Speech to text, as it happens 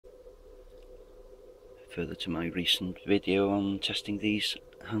further to my recent video on testing these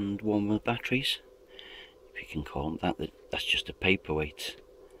hand warmer batteries, if you can call them that. That's just a paperweight.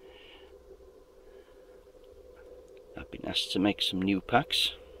 I've been asked to make some new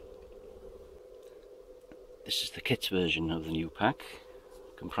packs. This is the kit version of the new pack,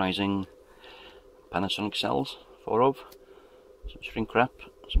 comprising Panasonic cells, 4 of, some shrink wrap,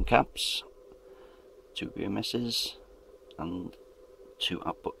 some caps, 2 BMSs and 2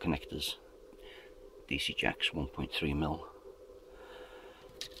 output connectors, DC jacks 1.3mm,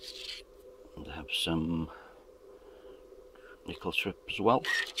 and I have some nickel strip as well.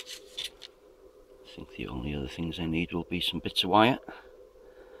 I think the only other things I need will be some bits of wire,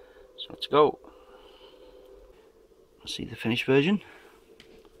 so let's go. Let's see the finished version.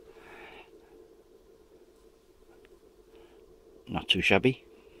 Not too shabby.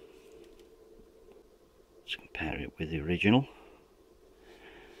 Let's compare it with the original.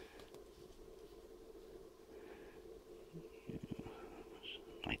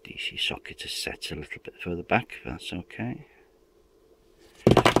 My DC socket is set a little bit further back, if that's okay.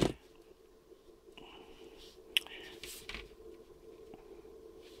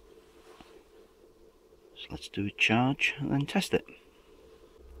 So let's do a charge and then test it.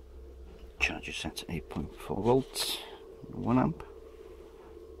 Charge is set to 8.4 volts, 1 amp.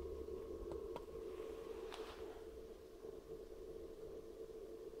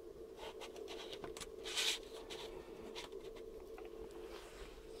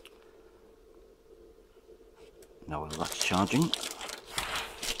 Now while that's charging,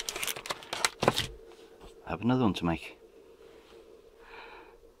 I have another one to make.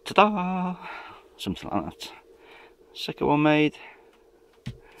 Ta-da! Something like that. Second one made.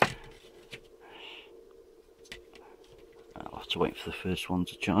 I'll have to wait for the first one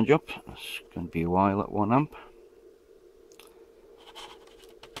to charge up. It's going to be a while at 1 amp.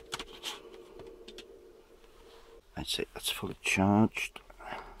 I'd say that's fully charged.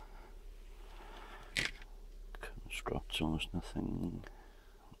 Dropped almost nothing.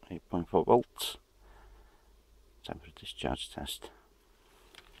 8.4 volts. Time for a discharge test.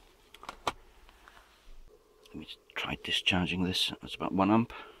 Let me try discharging this. That's about 1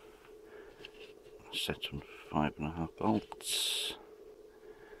 amp. Set on 5.5 volts.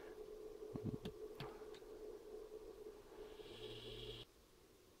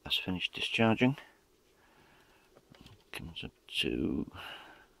 That's finished discharging. Comes up to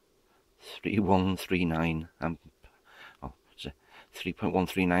 3139 amp.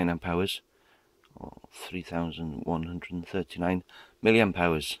 3.139 amp hours, or 3,139 milliamp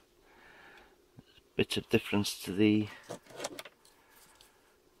hours. Bit of difference to the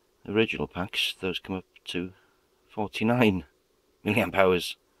original packs. Those come up to 49 milliamp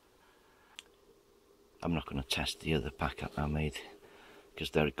hours. I'm not going to test the other pack I made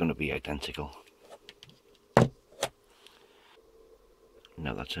because they're going to be identical.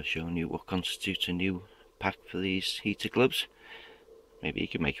 Now that I've shown you what constitutes a new pack for these heater gloves, maybe you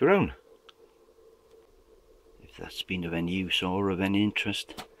can make your own. If that's been of any use or of any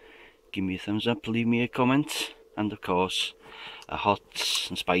interest, give me a thumbs up, leave me a comment, and of course a hot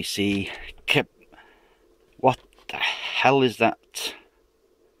and spicy kip. What the hell is that?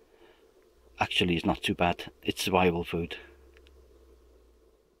 Actually, it's not too bad. It's survival food.